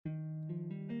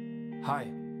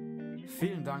Hi,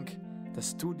 vielen Dank,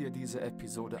 dass du dir diese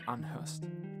Episode anhörst.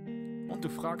 Und du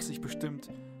fragst dich bestimmt,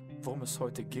 worum es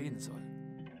heute gehen soll.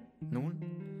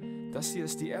 Nun, das hier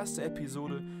ist die erste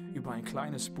Episode über ein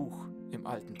kleines Buch im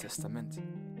Alten Testament,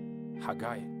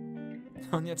 Haggai.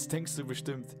 Und jetzt denkst du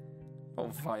bestimmt, oh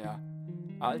weia,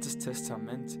 Altes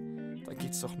Testament, da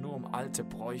geht's doch nur um alte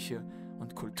Bräuche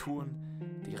und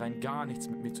Kulturen, die rein gar nichts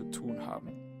mit mir zu tun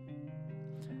haben.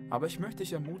 Aber ich möchte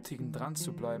dich ermutigen, dran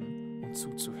zu bleiben und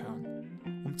zuzuhören,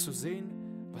 um zu sehen,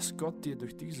 was Gott dir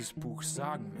durch dieses Buch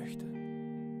sagen möchte.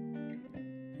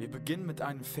 Wir beginnen mit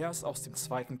einem Vers aus dem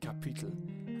 2. Kapitel.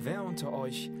 Wer unter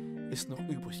euch ist noch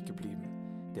übrig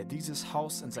geblieben, der dieses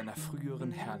Haus in seiner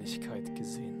früheren Herrlichkeit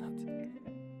gesehen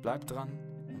hat? Bleib dran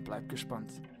und bleib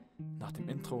gespannt. Nach dem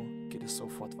Intro geht es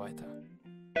sofort weiter.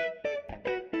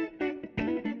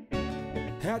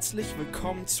 Herzlich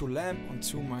willkommen zu Lamp und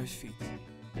to My Feet,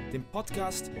 dem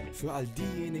Podcast für all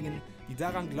diejenigen, die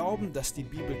daran glauben, dass die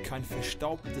Bibel kein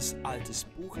verstaubtes altes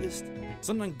Buch ist,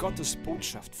 sondern Gottes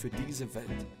Botschaft für diese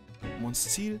Welt, um uns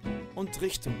Ziel und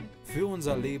Richtung für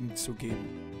unser Leben zu geben.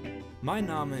 Mein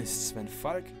Name ist Sven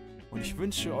Falk und ich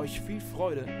wünsche euch viel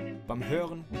Freude beim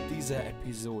Hören dieser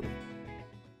Episode.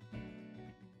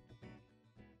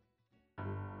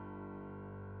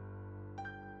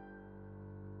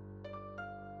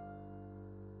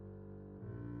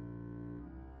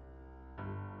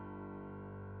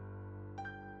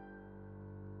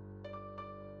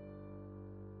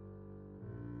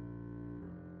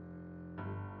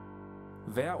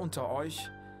 Wer unter euch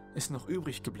ist noch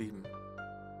übrig geblieben,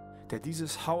 der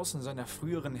dieses Haus in seiner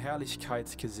früheren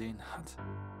Herrlichkeit gesehen hat?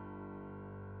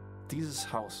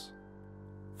 Dieses Haus,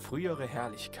 frühere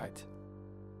Herrlichkeit.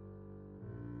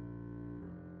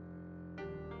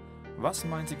 Was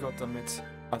meinte Gott damit,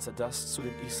 als er das zu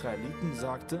den Israeliten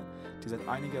sagte, die seit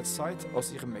einiger Zeit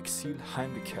aus ihrem Exil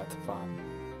heimgekehrt waren?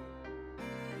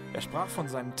 Er sprach von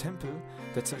seinem Tempel,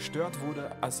 der zerstört wurde,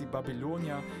 als die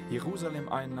Babylonier Jerusalem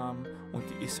einnahmen und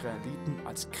die Israeliten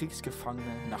als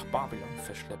Kriegsgefangene nach Babylon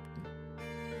verschleppten.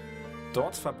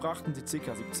 Dort verbrachten sie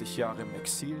ca. 70 Jahre im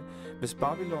Exil, bis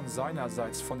Babylon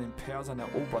seinerseits von den Persern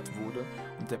erobert wurde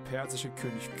und der persische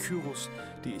König Kyros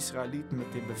die Israeliten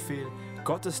mit dem Befehl,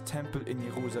 Gottes Tempel in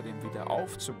Jerusalem wieder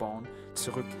aufzubauen,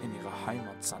 zurück in ihre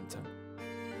Heimat sandte.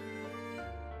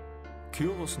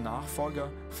 Kyros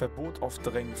Nachfolger verbot auf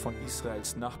Drängen von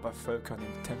Israels Nachbarvölkern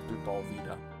den Tempelbau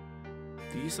wieder.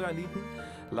 Die Israeliten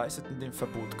leisteten dem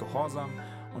Verbot Gehorsam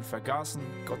und vergaßen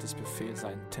Gottes Befehl,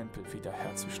 seinen Tempel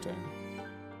wiederherzustellen.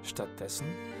 Stattdessen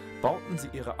bauten sie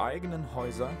ihre eigenen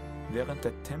Häuser, während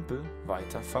der Tempel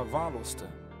weiter verwahrloste.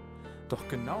 Doch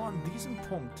genau an diesem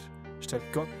Punkt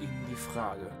stellt Gott ihnen die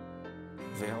Frage: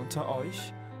 Wer unter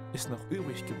euch ist noch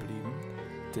übrig geblieben,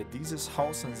 der dieses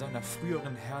Haus in seiner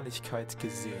früheren Herrlichkeit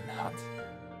gesehen hat?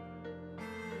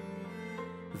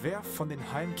 Wer von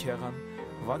den Heimkehrern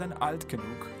war denn alt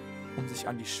genug, um sich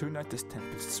an die Schönheit des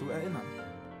Tempels zu erinnern?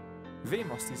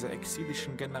 Wem aus dieser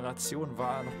exilischen Generation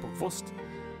war er noch bewusst,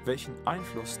 welchen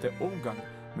Einfluss der Umgang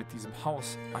mit diesem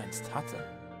Haus einst hatte?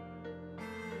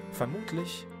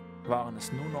 Vermutlich waren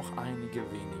es nur noch einige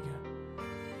wenige,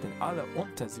 denn alle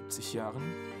unter 70 Jahren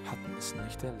hatten es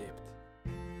nicht erlebt.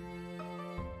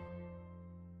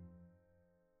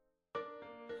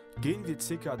 Gehen wir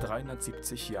ca.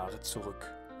 370 Jahre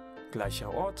zurück.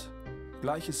 Gleicher Ort,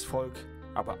 gleiches Volk,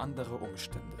 aber andere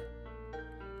Umstände.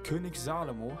 König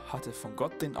Salomo hatte von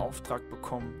Gott den Auftrag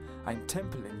bekommen, einen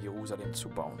Tempel in Jerusalem zu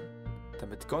bauen,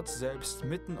 damit Gott selbst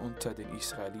mitten unter den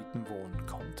Israeliten wohnen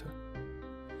konnte.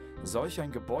 Solch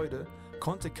ein Gebäude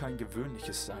konnte kein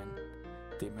gewöhnliches sein.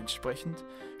 Dementsprechend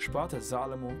sparte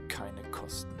Salomo keine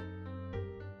Kosten.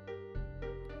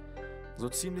 So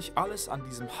ziemlich alles an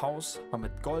diesem Haus war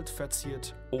mit Gold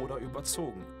verziert oder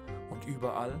überzogen und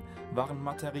überall waren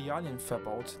Materialien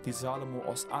verbaut, die Salomo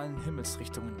aus allen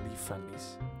Himmelsrichtungen liefern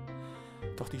ließ.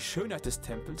 Doch die Schönheit des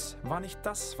Tempels war nicht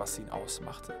das, was ihn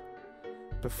ausmachte.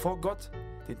 Bevor Gott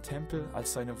den Tempel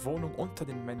als seine Wohnung unter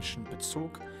den Menschen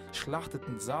bezog,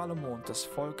 schlachteten Salomo und das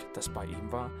Volk, das bei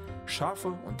ihm war, Schafe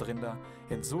und Rinder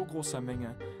in so großer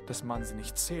Menge, dass man sie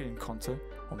nicht zählen konnte,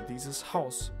 um dieses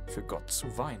Haus für Gott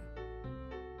zu weihen.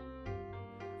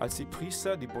 Als die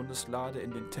Priester die Bundeslade in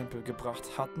den Tempel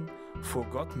gebracht hatten, fuhr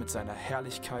Gott mit seiner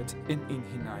Herrlichkeit in ihn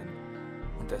hinein.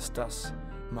 Und erst das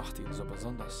machte ihn so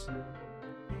besonders.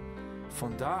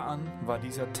 Von da an war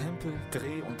dieser Tempel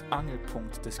Dreh- und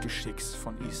Angelpunkt des Geschicks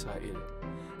von Israel.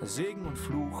 Segen und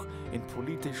Fluch in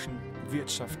politischen,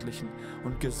 wirtschaftlichen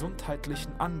und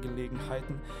gesundheitlichen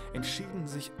Angelegenheiten entschieden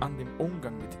sich an dem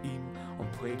Umgang mit ihm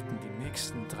und prägten die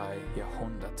nächsten 3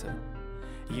 Jahrhunderte.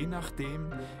 Je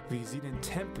nachdem, wie sie den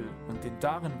Tempel und den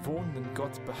darin wohnenden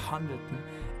Gott behandelten,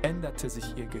 änderte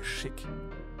sich ihr Geschick.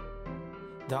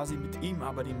 Da sie mit ihm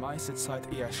aber die meiste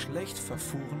Zeit eher schlecht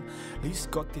verfuhren, ließ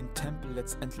Gott den Tempel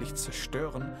letztendlich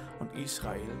zerstören und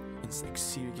Israel ins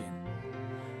Exil gehen.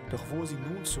 Doch wo sie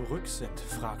nun zurück sind,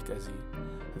 fragt er sie: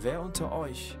 Wer unter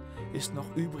euch ist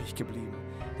noch übrig geblieben,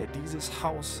 der dieses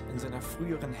Haus in seiner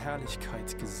früheren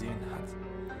Herrlichkeit gesehen hat?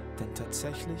 Denn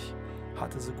tatsächlich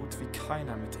hatte so gut wie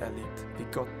keiner miterlebt, wie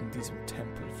Gott in diesem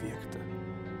Tempel wirkte.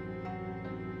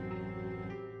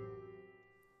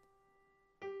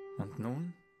 Und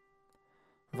nun,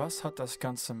 was hat das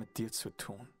Ganze mit dir zu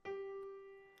tun?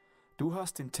 Du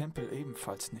hast den Tempel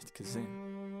ebenfalls nicht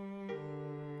gesehen.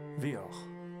 Wie auch.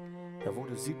 Er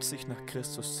wurde 70 nach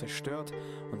Christus zerstört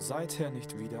und seither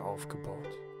nicht wieder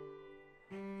aufgebaut.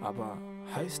 Aber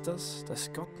heißt das,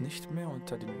 dass Gott nicht mehr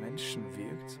unter den Menschen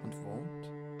wirkt und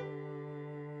wohnt?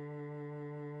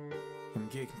 Im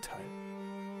Gegenteil.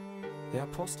 Der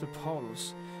Apostel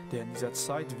Paulus, der in dieser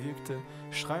Zeit wirkte,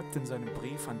 schreibt in seinem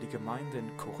Brief an die Gemeinde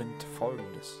in Korinth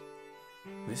Folgendes: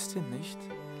 Wisst ihr nicht,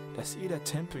 dass ihr der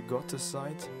Tempel Gottes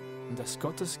seid und dass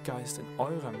Gottes Geist in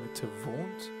eurer Mitte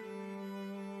wohnt?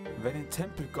 Wer den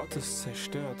Tempel Gottes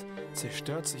zerstört,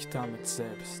 zerstört sich damit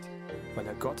selbst, weil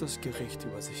er Gottes Gericht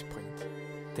über sich bringt.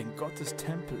 Denn Gottes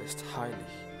Tempel ist heilig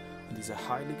und dieser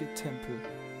heilige Tempel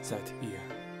seid ihr.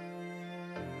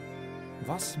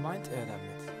 Was meint er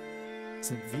damit?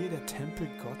 Sind wir der Tempel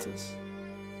Gottes?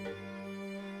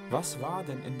 Was war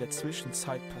denn in der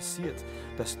Zwischenzeit passiert,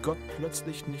 dass Gott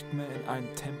plötzlich nicht mehr in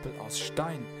einem Tempel aus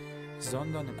Stein,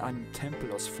 sondern in einem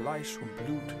Tempel aus Fleisch und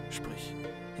Blut, sprich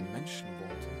in Menschen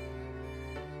wohnte?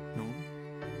 Nun,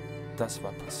 das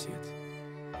war passiert.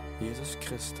 Jesus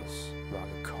Christus war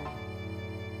gekommen.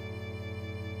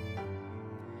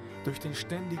 Durch den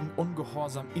ständigen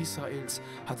Ungehorsam Israels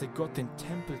hatte Gott den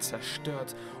Tempel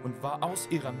zerstört und war aus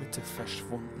ihrer Mitte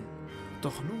verschwunden.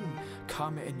 Doch nun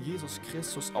kam er in Jesus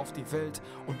Christus auf die Welt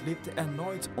und lebte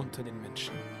erneut unter den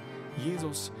Menschen.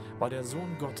 Jesus war der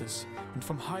Sohn Gottes und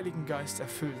vom Heiligen Geist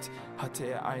erfüllt hatte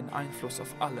er einen Einfluss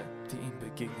auf alle, die ihm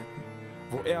begegneten.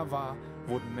 Wo er war,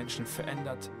 wurden Menschen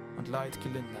verändert und Leid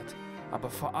gelindert. Aber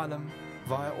vor allem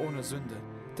war er ohne Sünde,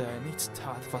 da er nichts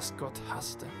tat, was Gott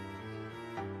hasste.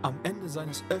 Am Ende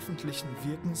seines öffentlichen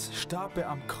Wirkens starb er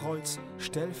am Kreuz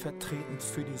stellvertretend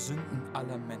für die Sünden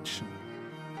aller Menschen.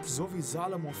 So wie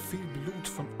Salomo viel Blut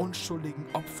von unschuldigen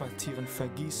Opfertieren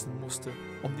vergießen musste,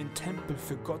 um den Tempel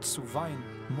für Gott zu weihen,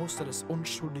 musste das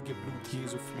unschuldige Blut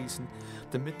Jesu fließen,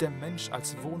 damit der Mensch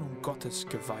als Wohnung Gottes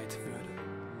geweiht würde.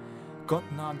 Gott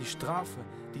nahm die Strafe,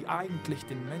 die eigentlich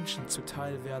den Menschen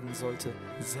zuteil werden sollte,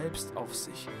 selbst auf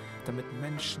sich, damit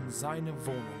Menschen seine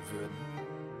Wohnung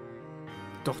würden.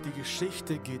 Doch die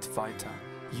Geschichte geht weiter.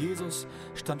 Jesus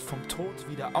stand vom Tod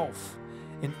wieder auf.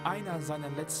 In einer seiner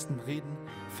letzten Reden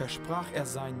versprach er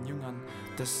seinen Jüngern,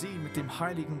 dass sie mit dem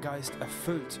Heiligen Geist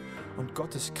erfüllt und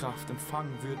Gottes Kraft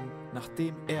empfangen würden,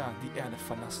 nachdem er die Erde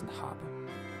verlassen habe.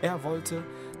 Er wollte,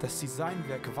 dass sie sein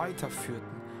Werk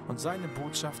weiterführten und seine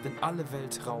Botschaft in alle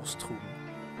Welt raustrugen.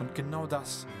 Und genau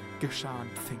das geschah an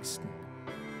Pfingsten.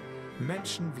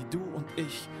 Menschen wie du und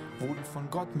ich wurden von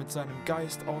Gott mit seinem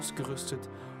Geist ausgerüstet,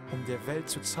 um der Welt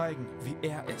zu zeigen, wie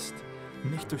er ist.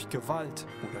 Nicht durch Gewalt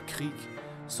oder Krieg,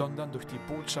 sondern durch die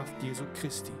Botschaft Jesu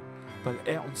Christi. Weil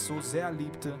er uns so sehr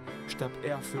liebte, starb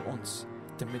er für uns,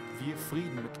 damit wir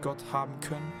Frieden mit Gott haben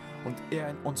können und er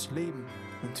in uns leben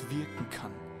und wirken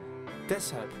kann.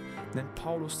 Deshalb nennt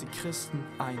Paulus die Christen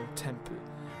einen Tempel,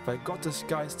 weil Gottes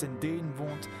Geist in denen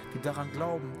wohnt, die daran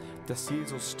glauben, dass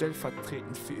Jesus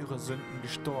stellvertretend für ihre Sünden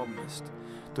gestorben ist.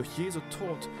 Durch Jesu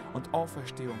Tod und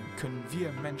Auferstehung können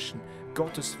wir Menschen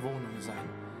Gottes Wohnung sein,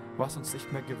 was uns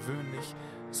nicht mehr gewöhnlich,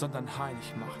 sondern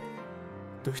heilig macht.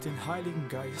 Durch den Heiligen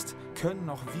Geist können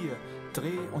auch wir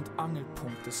Dreh- und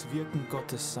Angelpunkt des Wirken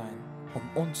Gottes sein,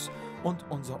 um uns und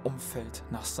unser Umfeld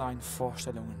nach seinen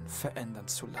Vorstellungen verändern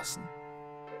zu lassen.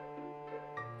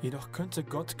 Jedoch könnte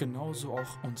Gott genauso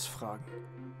auch uns fragen: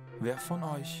 Wer von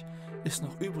euch ist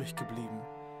noch übrig geblieben,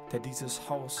 der dieses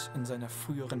Haus in seiner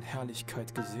früheren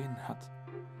Herrlichkeit gesehen hat?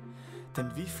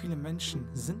 Denn wie viele Menschen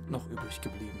sind noch übrig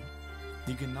geblieben,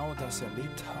 die genau das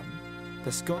erlebt haben,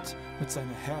 dass Gott mit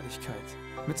seiner Herrlichkeit,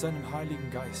 mit seinem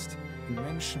Heiligen Geist in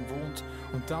Menschen wohnt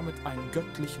und damit einen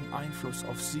göttlichen Einfluss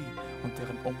auf sie und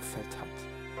deren Umfeld hat?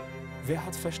 Wer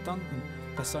hat verstanden,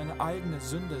 dass seine eigene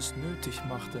Sünde es nötig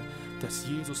machte, dass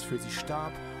Jesus für sie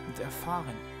starb und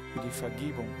erfahren, wie die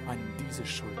Vergebung einem diese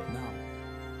Schuld nahm?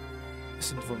 Es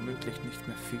sind womöglich nicht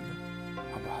mehr viele,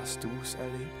 aber hast du es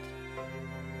erlebt?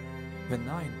 Wenn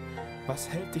nein, was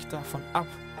hält dich davon ab,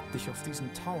 dich auf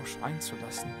diesen Tausch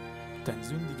einzulassen? dein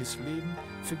sündiges Leben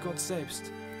für Gott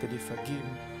selbst, der dir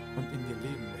vergeben und in dir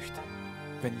leben möchte?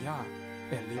 Wenn ja,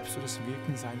 erlebst du das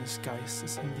Wirken seines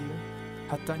Geistes in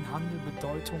dir? Hat dein Handeln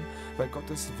Bedeutung, weil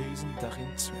Gottes Wesen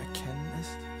darin zu erkennen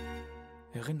ist?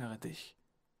 Erinnere dich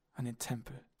an den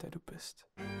Tempel, der du bist.